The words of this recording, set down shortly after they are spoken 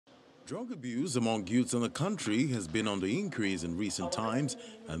Drug abuse among youths in the country has been on the increase in recent times,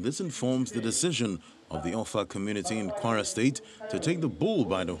 and this informs the decision of the Offa community in Kwara State to take the bull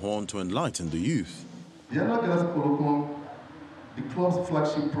by the horn to enlighten the youth. The club's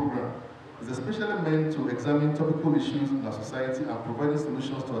flagship program is especially meant to examine topical issues in our society and provide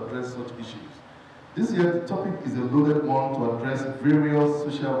solutions to address such issues. This year, the topic is a loaded one to address various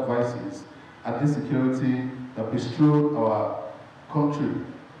social vices and insecurity that bestrew our country,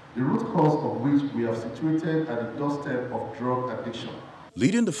 the root cause of which we have situated at the doorstep of drug addiction.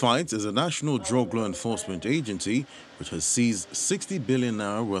 Leading the fight is the National Drug Law Enforcement Agency, which has seized 60 billion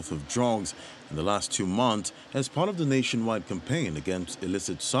naira worth of drugs in the last 2 months as part of the nationwide campaign against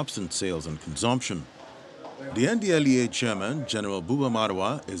illicit substance sales and consumption. The NDLEA chairman, General Buba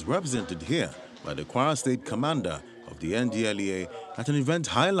Marwa, is represented here by the Kwara State commander of the NDLEA at an event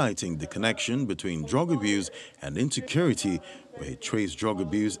highlighting the connection between drug abuse and insecurity, where he traced drug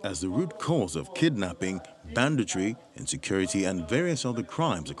abuse as the root cause of kidnapping, banditry, insecurity, and various other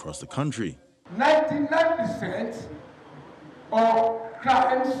crimes across the country. 99% of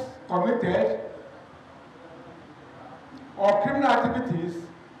crimes committed or criminal activities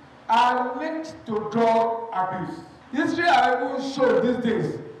are linked to drug abuse. History has shown these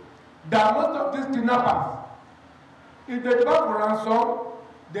days that most of these kidnappers, if they demand for ransom,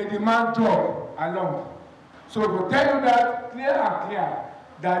 they demand drug along. So to tell you that clear and clear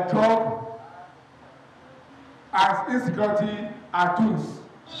that drug and insecurity are twins.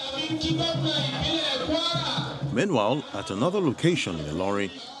 Meanwhile, at another location in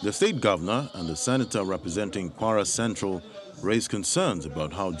Ilori, the state governor and the senator representing Kwara Central raised concerns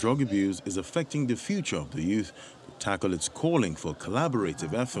about how drug abuse is affecting the future of the youth to tackle its calling for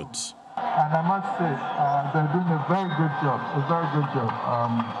collaborative efforts. And I must say, they're doing a very good job,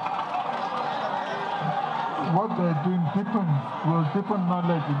 What they're doing will deepen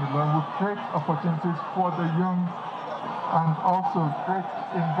knowledge in the law, will create opportunities for the young and also create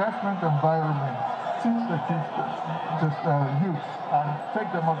investment environment, teach the youth and take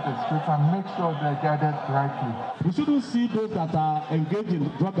them off the streets and make sure they're guided rightly. We shouldn't see those that are engaged in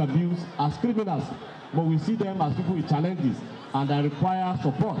drug abuse as criminals, but we see them as people with challenges and that require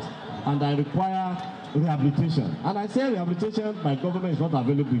support and that require rehabilitation. And I say rehabilitation by government is not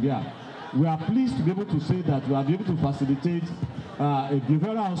available here. We are pleased to be able to say that we are able to facilitate a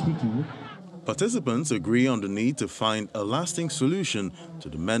behavioral hospital. Participants agree on the need to find a lasting solution to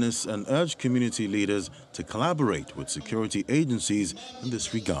the menace and urge community leaders to collaborate with security agencies in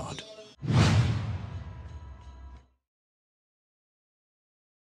this regard.